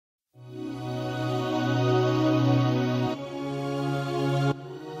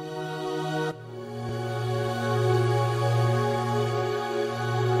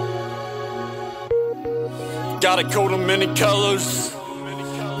Got a coat of many colors,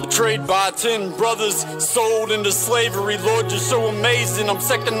 betrayed by 10 brothers, sold into slavery. Lord, you're so amazing. I'm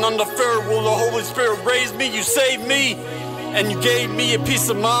second under Pharaoh. Will the Holy Spirit raise me? You saved me, and you gave me a peace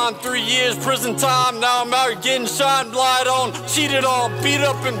of mind. 3 years prison time, now I'm out here getting shine light on, cheated on, beat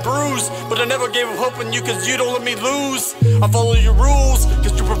up and bruised. But I never gave up hope in you, cause you don't let me lose. I follow your rules,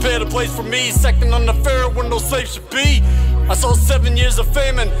 cause you prepared a place for me. Second under Pharaoh where no slave should be. I saw 7 years of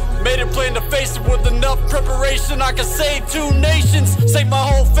famine, made it plain to face it. With enough preparation I could save 2 nations, save my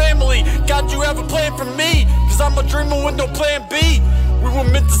whole family. God, you have a plan for me, cause I'm a dreamer with no plan B. We were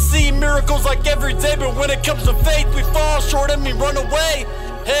meant to see miracles like every day, but when it comes to faith, we fall short and we run away.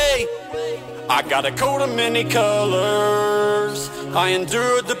 Hey, I got a coat of many colors, I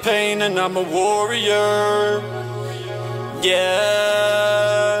endured the pain and I'm a warrior.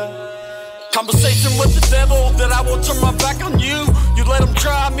 Yeah. Conversation with the devil, that I won't turn my back on you. You let him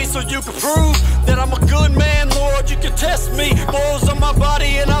try me so you can prove that I'm a good man, Lord, you can test me. Balls on my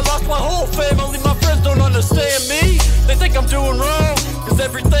body and I lost my whole family. My friends don't understand me, they think I'm doing wrong, cause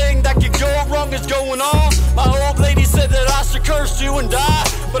everything that could go wrong is going on. My old lady said that I should curse you and die,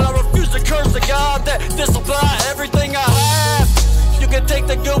 but I refuse to curse the God that disapply everything I have. You can take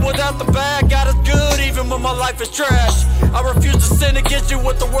the good without the bad. God is good even when my life is trash. I refuse to sin against you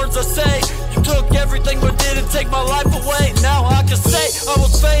with the words I say. You took everything but didn't take my life away. Now I can say I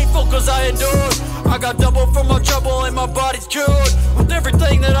was faithful cause I endured. I got double from my trouble and my body's cured. With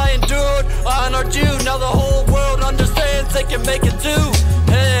everything that I endured, I honored you. Now the whole world understands they can make it too.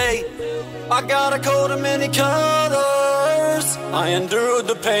 Hey, I got a coat of many colors, I endured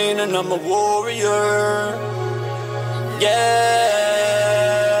the pain and I'm a warrior. Yeah,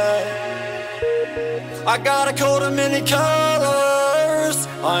 I got a coat of many colors,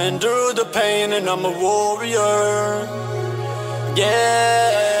 I endured the pain and I'm a warrior. Yeah,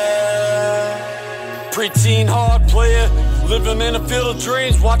 preteen hard player, living in a field of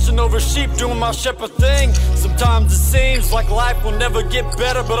dreams, watching over sheep, doing my shepherd thing. Sometimes it seems like life will never get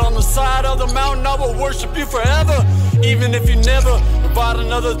better, but on the side of the mountain I will worship you forever. Even if you never provide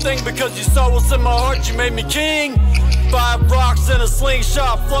another thing, because you saw what's in my heart, you made me king. 5 rocks and a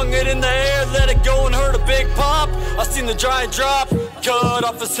slingshot, flung it in the air, let it go and heard a big pop. I seen the giant drop, cut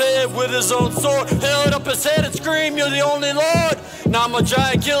off his head with his own sword, held up his head and screamed, you're the only Lord. Now I'm a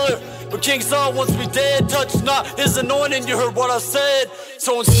giant killer, but King Saul wants me dead. Touch not his anointing, you heard what I said.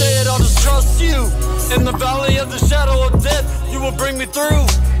 So instead I'll just trust you. In the valley of the shadow of death, you will bring me through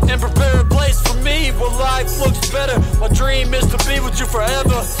and prepare a place for me where life looks better. My dream is to be with you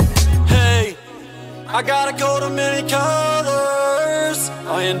forever. Hey, I got a coat of many colors,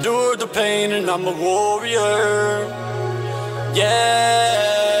 I endured the pain and I'm a warrior. Yeah,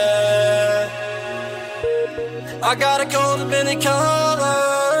 I got a coat of many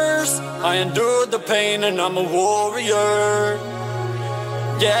colors, I endured the pain and I'm a warrior.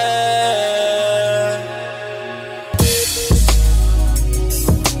 Yeah.